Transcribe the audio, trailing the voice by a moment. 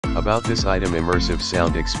About this item: immersive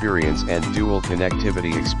sound experience and dual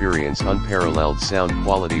connectivity experience. Unparalleled sound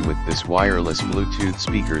quality with this wireless Bluetooth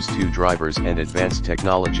speakers, 2 drivers and advanced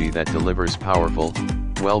technology that delivers powerful,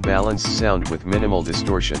 well-balanced sound with minimal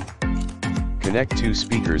distortion. Connect 2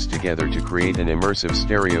 speakers together to create an immersive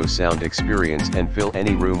stereo sound experience and fill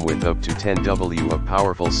any room with up to 10 W of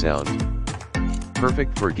powerful sound.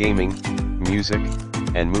 Perfect for gaming, music,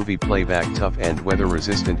 and movie playback. Tough and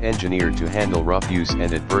weather-resistant, engineered to handle rough use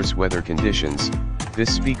and adverse weather conditions.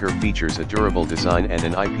 This speaker features a durable design and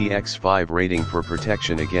an IPX5 rating for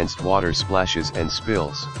protection against water splashes and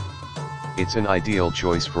spills. It's an ideal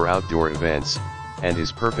choice for outdoor events, and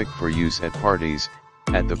is perfect for use at parties,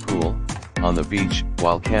 at the pool, on the beach,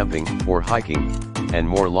 while camping, or hiking, and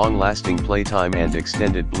more. Long-lasting playtime and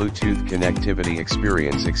extended Bluetooth connectivity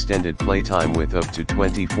experience. Extended playtime with up to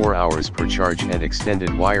 24 hours per charge and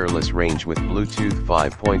extended wireless range with Bluetooth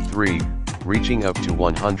 5.3, reaching up to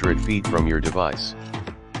 100 feet from your device.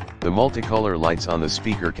 The multicolor lights on the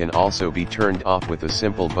speaker can also be turned off with a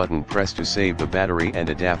simple button press to save the battery and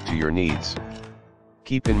adapt to your needs.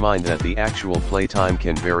 Keep in mind that the actual playtime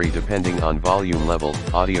can vary depending on volume level,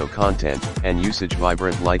 audio content, and usage.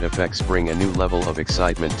 Vibrant light effects bring a new level of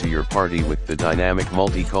excitement to your party with the dynamic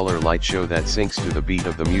multicolor light show that syncs to the beat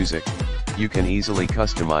of the music. You can easily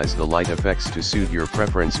customize the light effects to suit your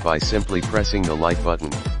preference by simply pressing the light button.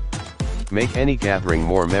 Make any gathering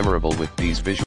more memorable with these visual